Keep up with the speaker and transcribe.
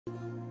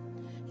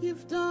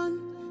You've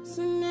done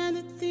so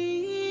many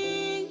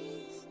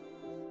things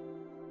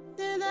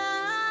that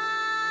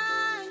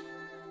I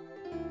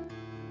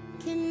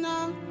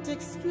cannot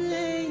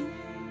explain.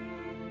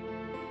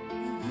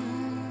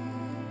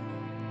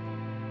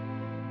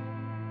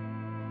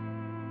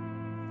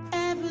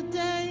 Every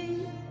day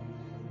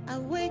I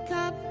wake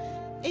up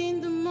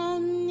in the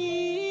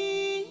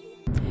morning.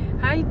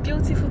 Hi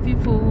beautiful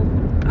people,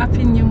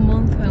 happy new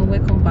month and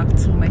welcome back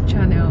to my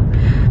channel.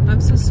 I'm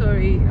so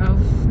sorry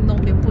I've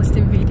not been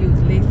posting videos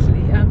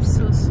lately. I'm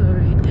so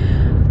sorry.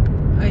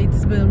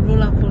 It's been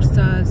roller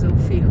coasters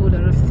of a whole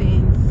lot of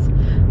things,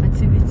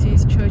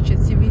 activities, church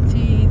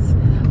activities,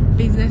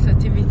 business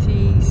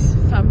activities,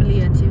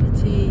 family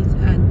activities,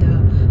 and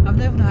I've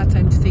never had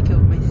time to take care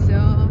of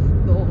myself,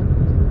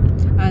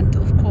 and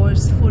of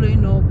course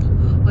following up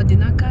on the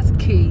Naka's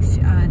case.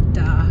 And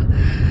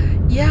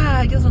yeah,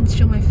 I just want to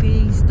show my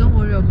face. Don't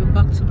worry, I'll be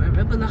back to my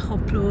regular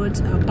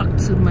uploads, back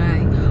to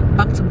my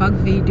back-to-back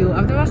video.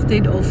 I've never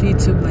stayed off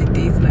YouTube like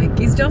this. Like,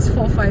 it's just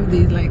 4 or 5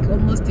 days, like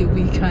almost a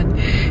week, and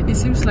it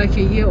seems like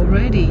a year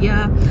already.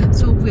 Yeah,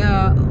 so we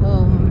are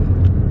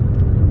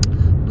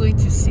going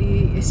to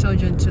see a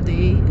surgeon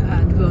today,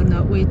 and we're on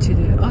our way to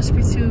the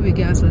hospital. We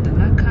guys with the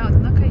Naka. The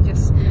Naka is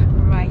just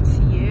right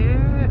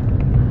here.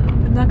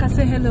 Naka,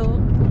 say hello.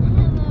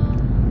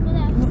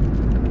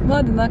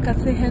 Hello. Naka,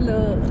 say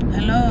hello.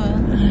 Hello.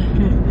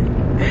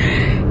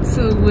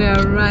 So we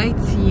are right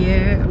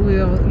here. We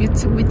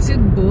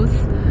took both,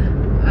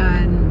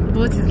 and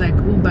both is like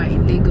Uber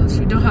in Lagos.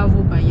 We don't have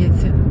Uber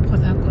yet in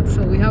Port Harcourt,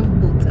 so we have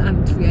both,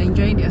 and we are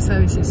enjoying their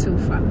services so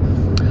far.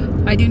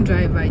 I didn't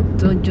drive. I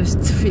don't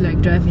just feel like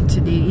driving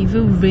today. It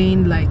even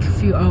rained like a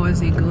few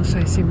hours ago, so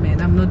I said,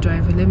 man, I'm not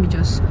driving.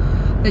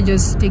 Let's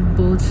just take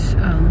both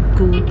and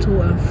go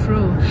to and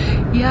fro.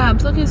 Yeah, I'm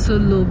talking so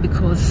low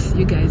because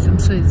you guys, I'm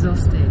so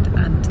exhausted,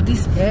 and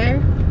this air,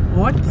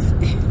 what?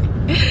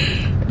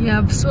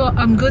 Yeah, so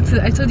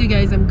I told you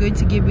guys I'm going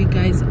to give you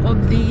guys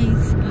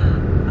updates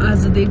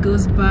as the day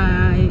goes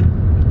by,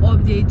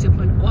 update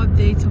upon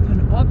update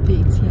upon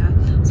update. Yeah,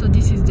 so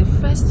this is the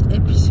first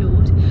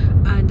episode,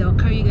 and I'll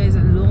carry you guys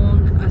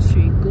along as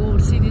we go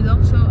see the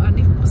doctor, and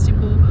if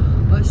possible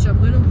also I'm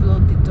going to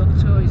vlog the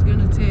doctor. He's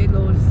going to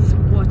tell us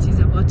what he's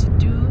about to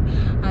do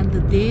and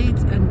the date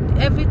and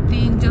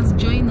everything. Just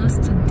join us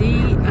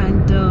today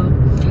and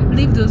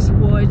leave those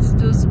words,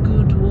 those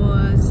good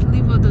words,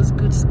 leave all those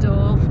good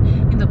stuff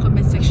in the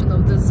comment section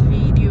of this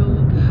video,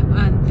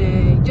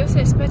 and just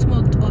expect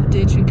more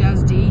updates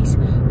regards this.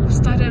 We've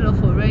started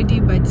off already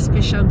by the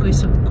special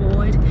grace of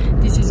God.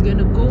 This is going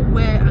to go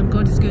well, and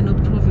God is going to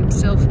prove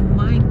himself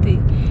mighty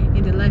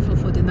in the life of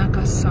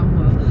Odenaka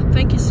Samuel.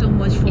 Thank you so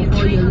much for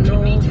all your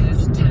love.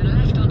 Turn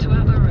left onto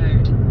Abba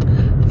Road.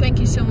 Thank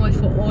you so much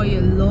for all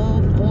your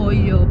love, all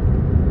your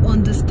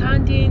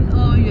understanding,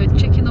 all your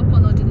checking up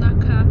on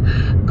Odenaka.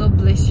 God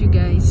bless you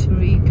guys,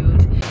 really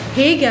good.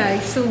 Hey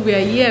guys, so we are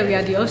here, we are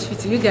at the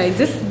hospital. You guys,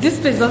 this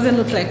place doesn't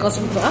look like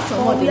hospital after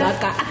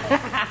Odenaka.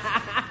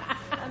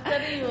 I'm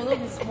telling you, not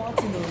be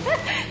smart, you know.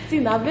 See,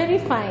 now very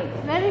fine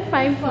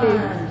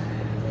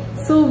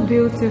place. So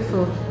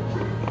beautiful.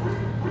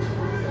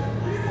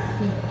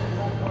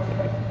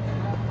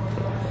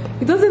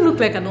 It doesn't look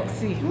like an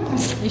Oxy.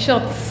 In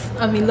short,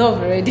 I'm in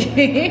love already.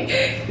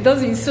 It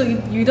doesn't. So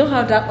you don't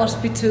have that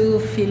hospital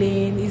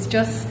feeling. It's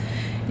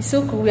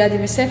so cool. We are at the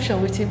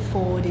reception waiting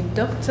for the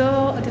doctor.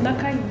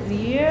 Odenaka is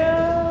here.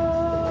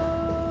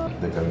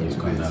 They can use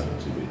it.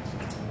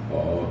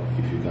 Or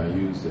if you can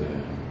use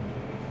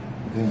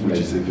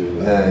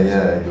flexible.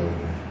 Yeah, I do.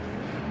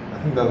 I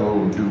think that's what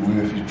we'll do. We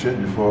infiltrate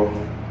before.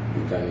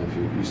 You can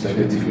you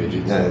started to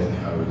vegetable.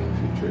 Yeah. I will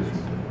infiltrate.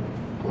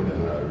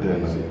 Then I'll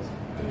release it.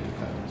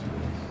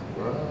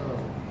 Wow.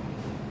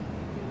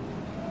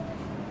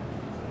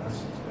 That's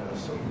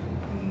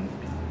something.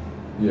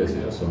 Yes,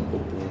 there are some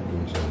open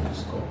rooms on the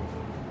skull,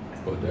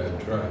 but they are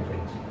dry.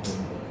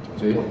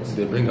 So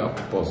they bring up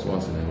pus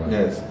once in a while.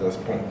 Yes, that's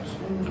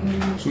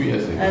pumps. 2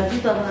 years ago.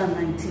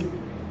 2019.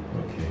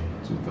 Okay,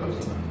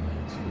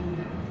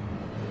 2019.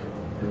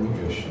 Remove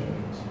your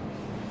shirt.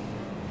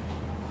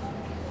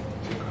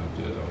 Take out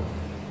the other one.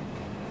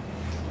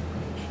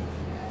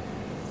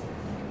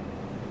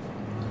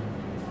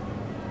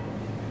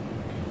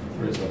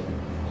 Raise up.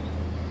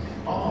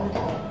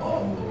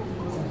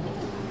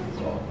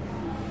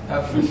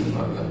 That face is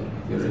not like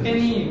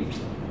any.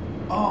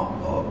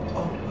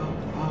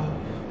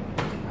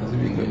 Has he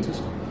been going to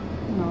school?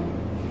 No.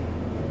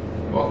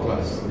 What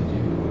class did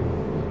you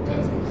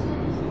attend?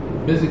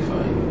 Basic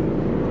fine.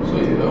 So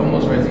you're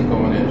almost writing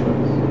common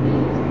entrance.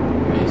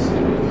 Are you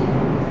serious?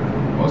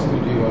 What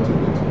school do you want to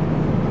go to?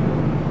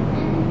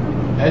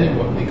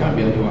 Anyone. It can't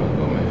be anyone.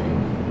 Hold my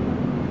finger.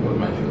 Hold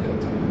my finger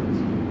tight.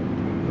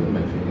 Hold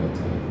my finger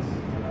tight.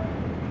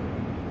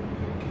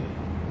 Okay.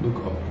 Look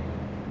up.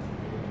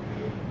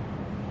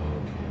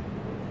 Okay.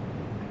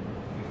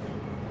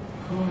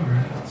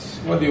 Alright.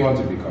 What do you want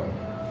to become?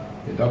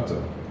 A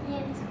doctor?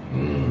 Yes.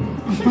 You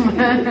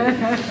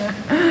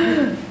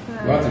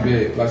want to be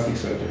a plastic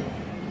surgeon?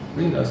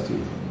 Bring that to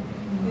you.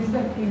 Is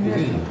that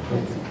easy?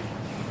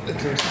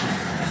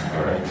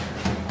 All right.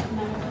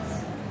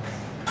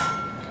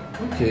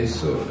 Okay,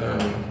 so Yeah,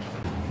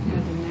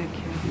 the neck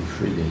here. you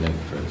free the neck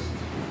first,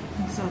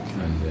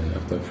 Exactly. and then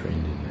after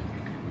freeing the neck,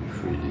 you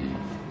free the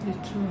The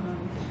two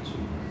hands.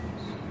 two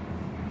hands.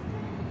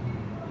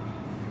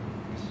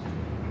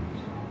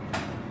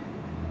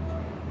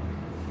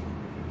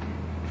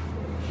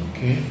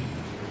 Okay.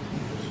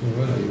 So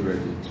when are you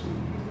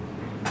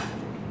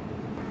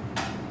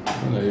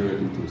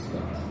ready to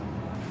start?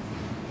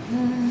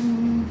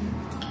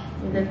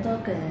 The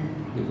talk.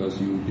 Because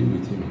you will be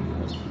with him in the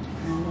hospital.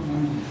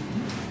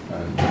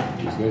 And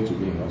he's going to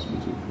be in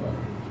hospital for,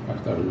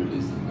 after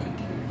releasing, like,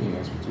 he'll be in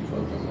hospital for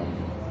about 1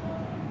 month.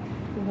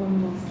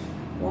 1 month.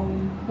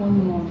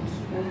 1 month.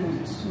 1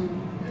 month. So, you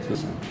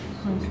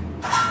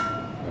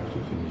have to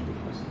finish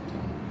before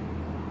September.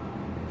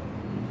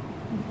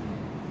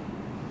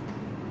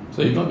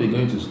 So you've not been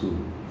going to school.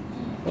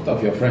 What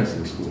of your friends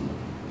in school?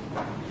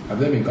 Have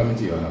they been coming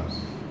to your house?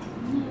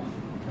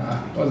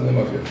 What's the name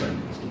of your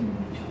friend in school?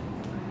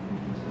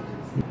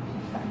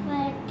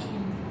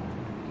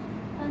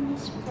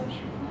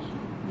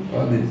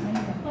 All this?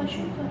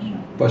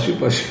 Pashu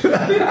Pashu.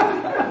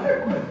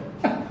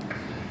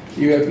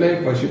 You were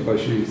playing Pashu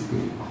Pashu in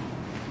school.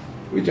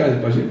 Which one is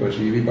Pashu Pashu?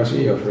 You be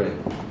pursuing your friend.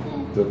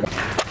 So,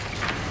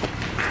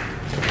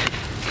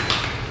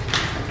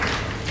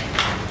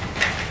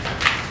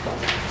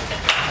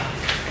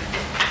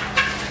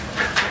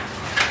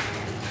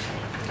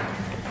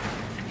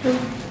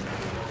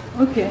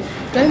 Okay.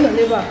 Then the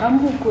liver. I'm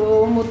going to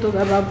go to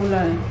the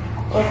babula.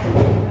 Okay.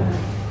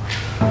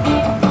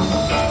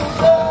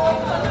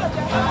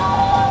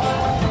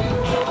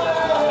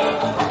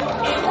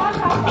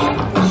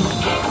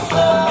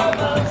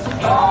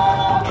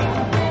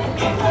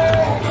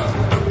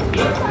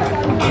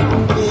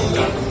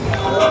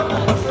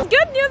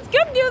 Good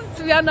news.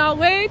 We are on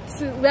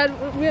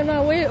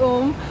our way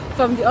home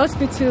from the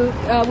hospital.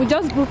 We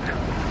just booked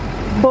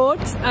boat,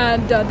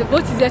 and the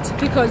boat is here to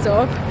pick us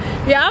up.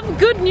 We have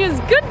good news.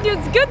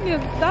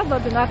 That's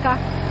Odinaka.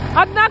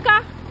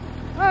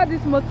 Oh,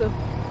 this motor.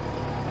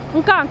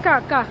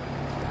 Nka.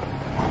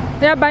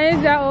 They are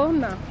buying their own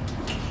now.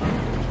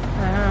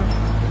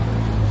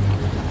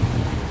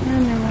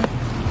 Anyway.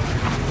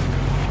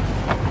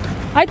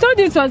 I told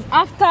you it was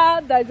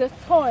after there's a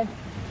turn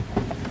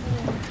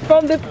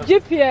from the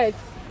GPS.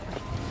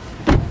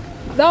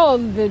 That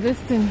was the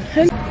distance.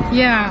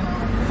 Yeah,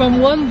 from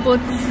one boat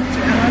to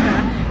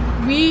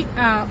another. We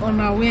are on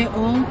our way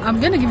home. I'm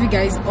gonna give you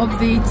guys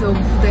updates of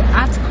the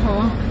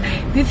article.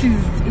 This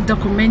is a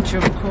documentary,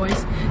 of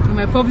course. You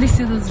might probably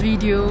see this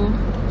video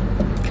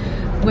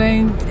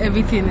when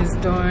everything is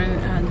done,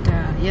 and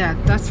yeah,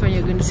 that's when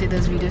you're going to see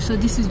this video. So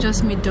this is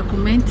just me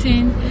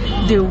documenting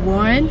the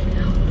one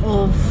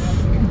of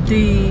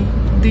the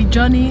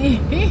journey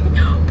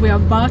we're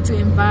about to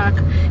embark.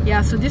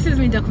 Yeah, so this is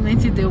me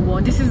documenting the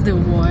one. This is the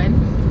one.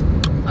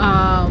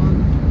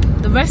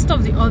 The rest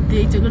of the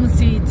updates you're going to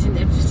see it in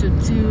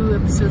episode 2,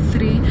 episode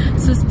 3.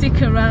 So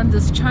stick around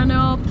this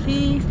channel,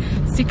 please.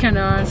 Stick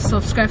around,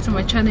 subscribe to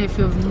my channel if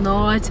you have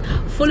not.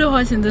 Follow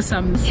us in this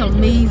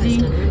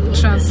amazing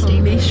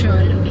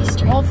transformation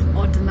of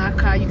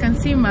Odinaka. You can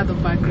see him at the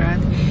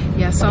background.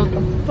 Yeah, so I'll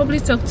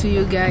probably talk to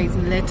you guys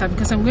later,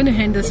 because I'm going to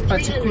end this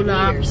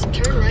particular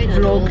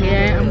vlog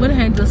here. I'm going to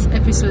end this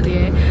episode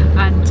here,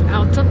 and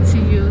I'll talk to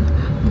you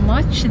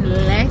much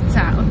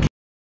later. Okay.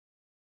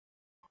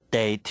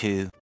 Day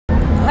 2.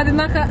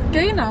 Odinaka,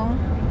 can you now?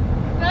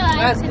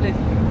 That's great.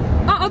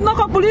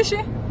 Odinaka, police.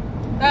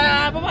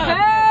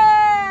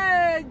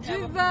 Hey,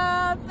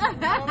 Jesus.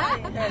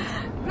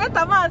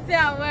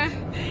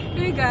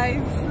 Hey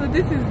guys, so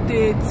this is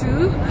day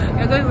 2.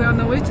 We're on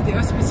the way to the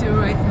hospital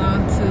right now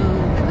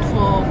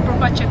for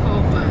proper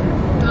checkup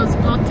and those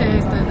blood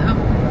tests, and I'm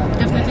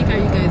definitely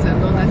carry you guys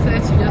along. I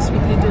thought to just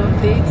quickly do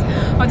updates.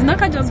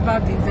 Odinaka just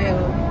barbed his hair.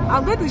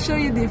 I'm going to show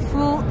you the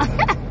full.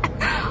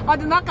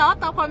 Odinaka,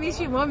 what I promise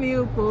you, mommy,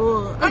 you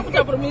go. I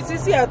promise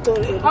you, I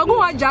told you. I'll go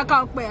and jack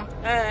up there.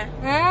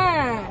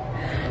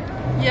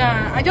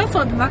 Yeah, I just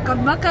saw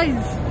Odinaka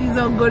is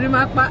on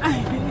Gorimapa.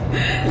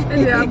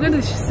 Anyway, I'm going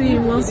to see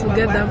him once we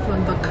get down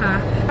from the car.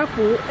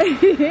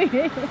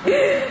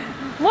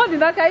 What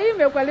Odinaka, you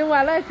make me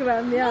like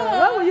Ramia.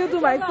 Why will you do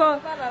my son?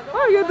 Why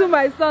will you do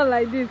my son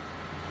like this?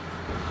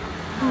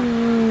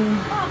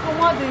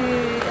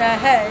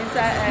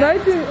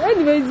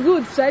 Anyway, it's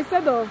good. So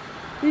instead of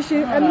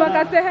fishing, and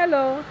Odinaka say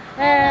hello.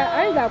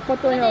 I ain't got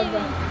photo here.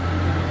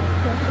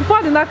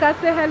 Odinaka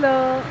say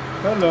hello.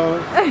 Hello.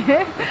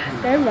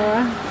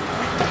 Hello.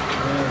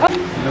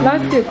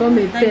 Last year, come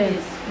and tell.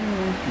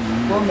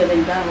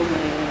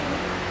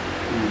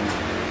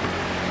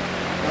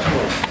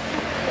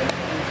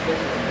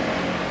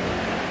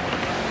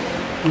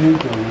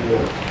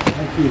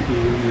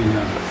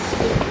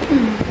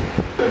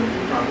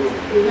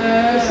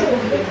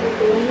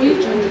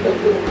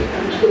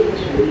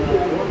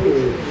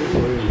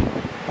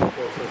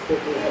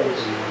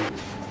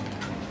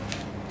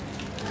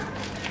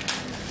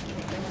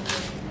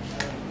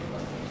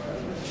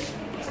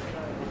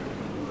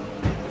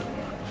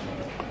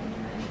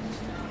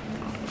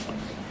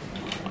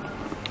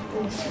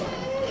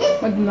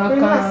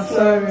 Odnaka,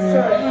 sorry.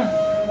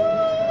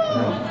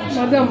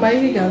 Madam, my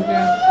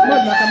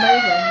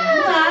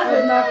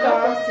Odnaka.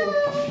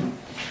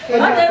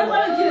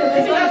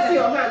 Let's see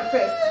your hand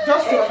first.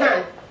 Just your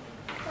hand.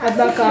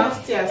 Odnaka.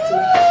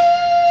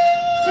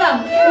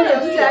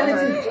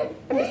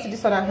 Let me see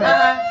this other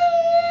hand.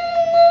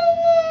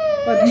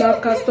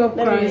 Odnaka, stop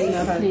crying,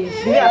 please.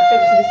 Do you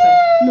affect this one?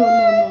 No.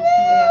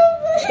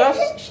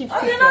 Just shift it.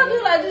 Don't do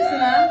like this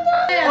now.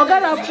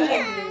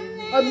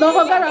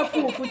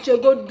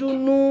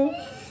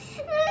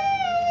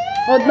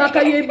 Odnaka,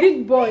 you're a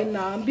big boy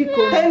now. 10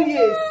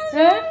 years.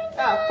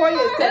 4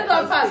 years. Let's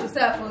not pass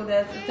yourself for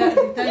that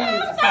 10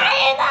 years.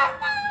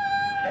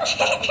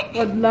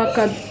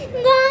 Odnaka.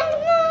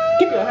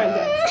 Keep your hand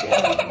there.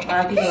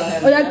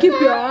 Oh yeah, keep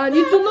your hand.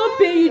 It will not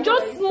pay you.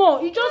 Just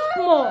small. You just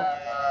small.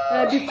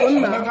 How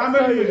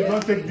many years you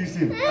don't take this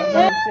in?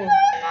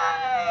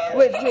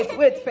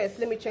 Wait first.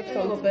 Let me check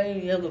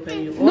something. No go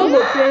pay you. No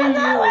go pay you.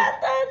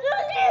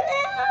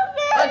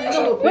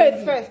 Wait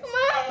first.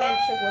 Let me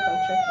check what I'm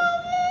checking.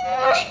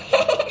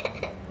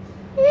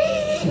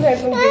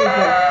 Let's do it.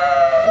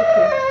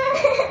 Okay.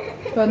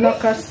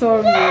 Odnaka,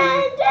 sorry.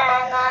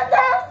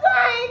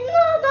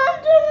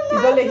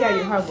 It's only here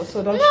you have,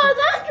 so don't.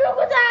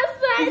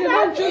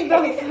 Don't choose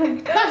that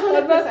side.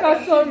 Odnaka,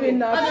 sorry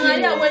now. I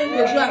don't know when you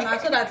go now,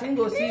 so that you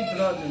go see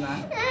blood now.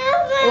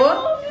 Oh?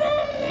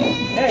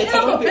 Hey, it's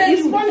not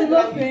it's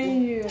Not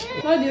paying you.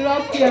 Not the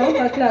rock here. What I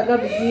got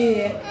begin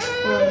here.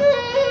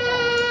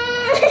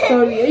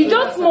 Sorry, you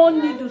just small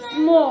needle,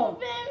 small.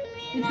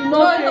 It will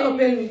not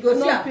pay you. It will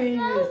not pay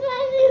you.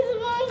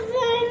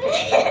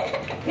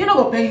 You don't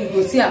go pay you,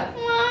 go see her.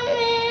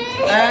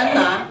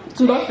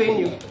 to not pay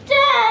you.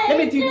 Let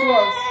me do it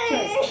once.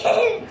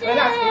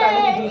 Relax.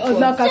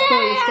 Odnaka,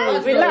 sorry.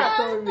 Relax.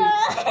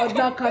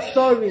 Odnaka,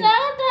 sorry.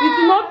 It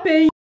will not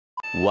pay you.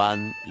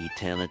 One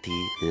eternity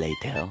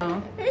later.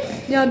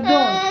 They are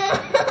done.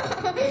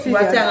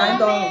 What's that? I'm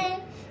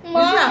done.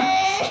 What's that?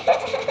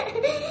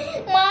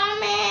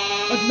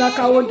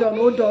 Odnaka, hold on.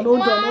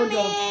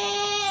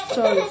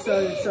 Sorry.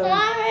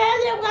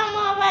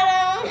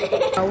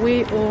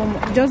 We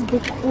just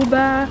book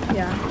Uber.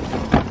 Yeah.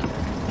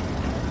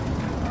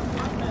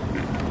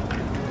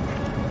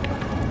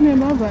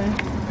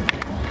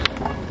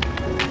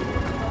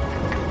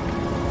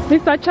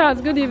 Mr.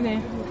 Charles, good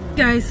evening.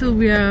 Guys, so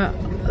we are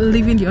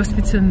leaving the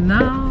hospital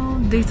now.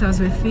 Data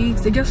were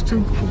fixed. They just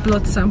took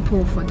blood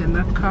sample for the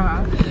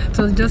Naka.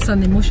 So it's just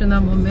an emotional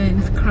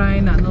moment,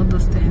 crying and all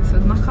those things. So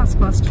Naka has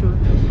passed through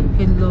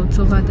a lot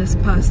over this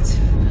past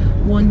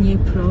 1 year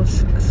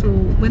plus. So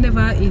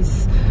whenever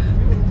is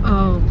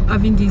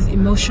having this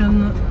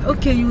emotion,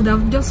 okay, you would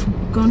have just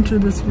gone through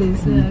this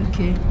place. Yeah,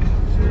 okay.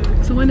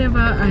 So whenever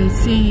I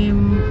see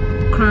him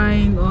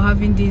crying or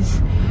having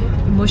this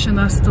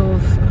emotional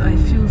stuff, I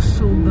feel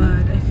so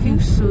bad. I feel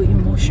so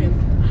emotional.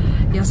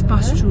 He has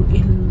passed through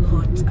a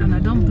lot, and I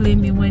don't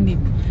blame him when he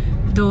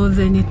does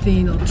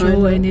anything or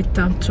throw any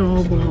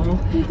tantrum or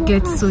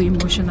gets so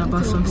emotional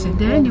about something.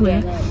 Then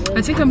anyway,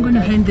 I think I'm going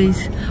to end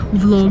this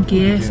vlog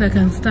here so I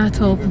can start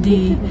up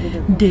the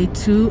day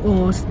 2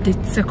 or the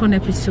second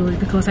episode,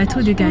 because I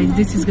told you guys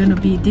this is going to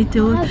be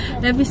detailed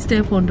every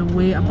step on the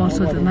way about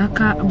the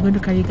Naka. I'm going to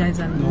carry you guys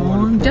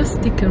along. Just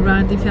stick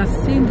around. If you have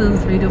seen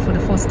this video for the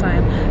first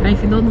time and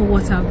if you don't know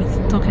what I've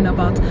been talking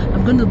about,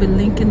 I'm going to be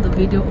linking the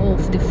video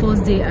of the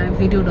first day I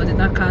videoed on the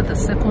Naka, the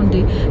second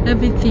day,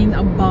 everything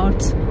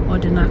about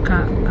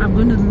Odnaka. I'm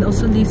going to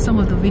also leave some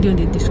of the video in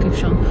the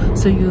description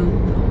so you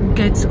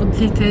get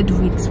updated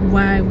with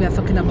why we are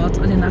talking about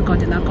Odnaka,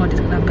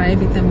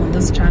 everything on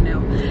this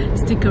channel.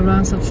 Stick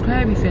around,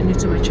 subscribe if you're new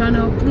to my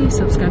channel. Please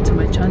subscribe to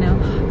my channel,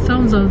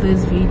 thumbs up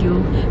this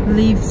video,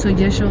 leave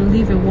suggestion,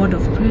 leave a word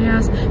of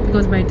prayers,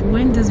 because by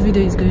when this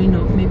video is going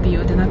up, maybe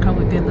Odnaka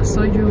will be in the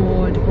surgery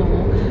ward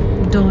or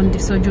done, the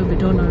surgery will be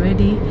done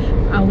already.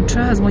 I will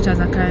try as much as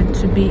I can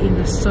to be in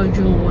the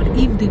surgery ward.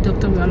 If the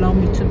doctor will allow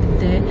me to be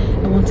there,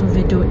 I want to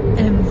video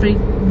every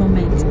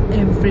moment.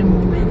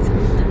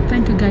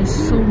 Thank you guys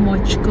so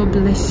much. God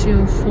bless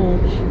you for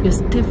your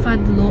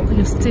steadfast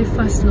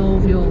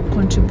love, your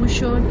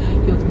contribution,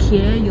 your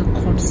care, your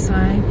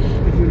concern.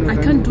 I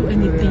can't do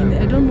anything.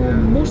 I don't know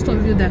most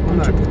of you that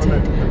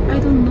contributed. I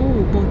don't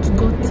know, but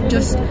God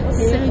just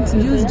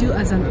used you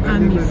as an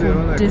army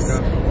for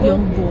this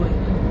young boy.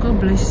 God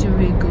bless you,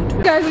 very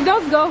good. Guys, we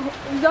just go home.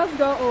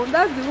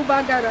 That's the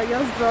Uber guy that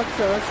just dropped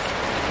us.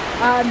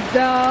 And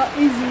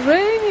it's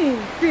raining.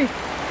 See,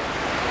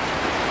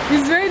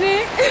 it's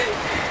raining.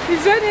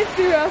 It's raining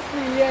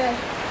seriously, yeah.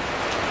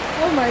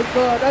 Oh my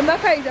God. And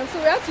that is,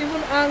 so we have to even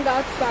hang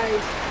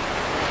outside.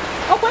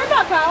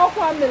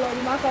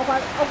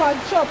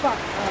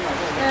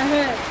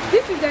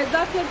 This is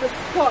exactly the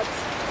spot.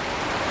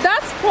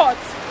 That spot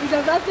is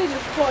exactly the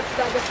spot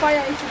that the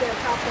fire incident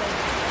happened.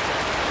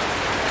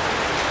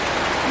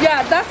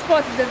 Yeah, that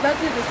spot is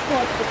exactly the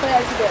spot the fire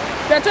incident.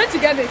 We are trying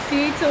to get a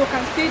seat so we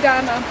can sit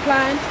down and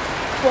plan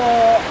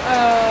for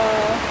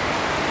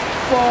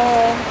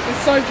the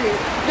surgery,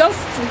 just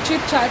to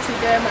chit chat to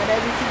them and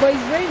everything. But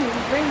it's raining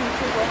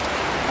too.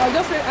 But I'll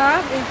just say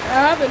I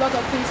have a lot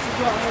of things to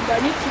do at home, but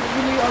I need to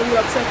really hurry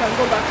up so I can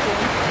go back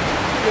home.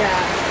 Yeah,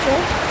 so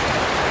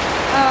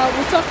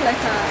we'll talk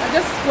later. I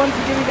just want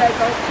to give you guys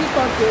a quick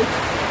update.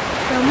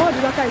 The more the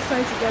doctor is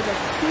trying to get a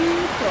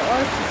seat for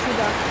us to see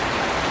that.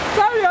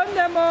 Sorry on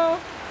demo.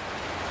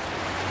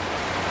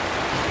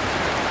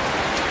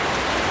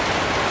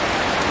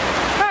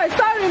 Hi,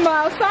 sorry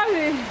ma,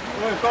 sorry.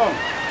 Welcome.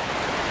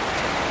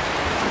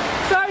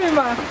 Sorry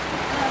ma.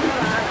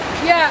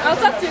 Yeah, I'll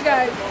talk to you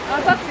guys.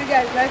 I'll talk to you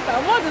guys later.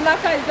 What the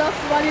Naka is just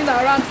running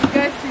around to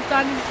get seat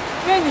and his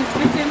rain is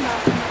beating her.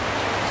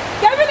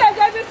 Kevin, I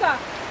get this, sir.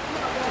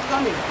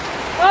 Coming.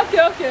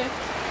 Okay.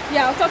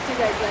 Yeah, I'll talk to you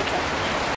guys later.